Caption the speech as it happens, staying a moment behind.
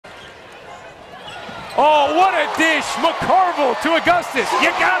Oh, what a dish. McCarville to Augustus. You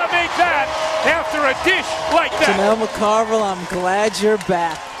got to make that after a dish like that. Janel McCarville, I'm glad you're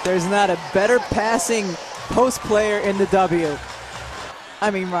back. There's not a better passing post player in the W. I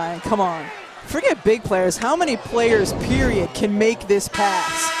mean, Ryan, come on. Forget big players. How many players, period, can make this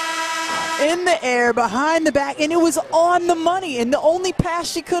pass? In the air, behind the back, and it was on the money, and the only pass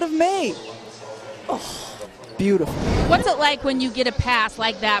she could have made. Oh, beautiful. What's it like when you get a pass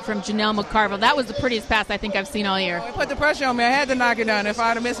like that from Janel McCarville? That was the prettiest pass I think I've seen all year. It put the pressure on me. I had to knock it down. If I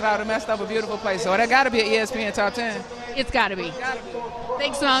would have missed it, I would have messed up a beautiful play. So that got to be an ESPN top 10. It's got to be.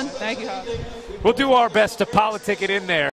 Thanks, Simone. Thank you, Hawk. We'll do our best to politic it in there.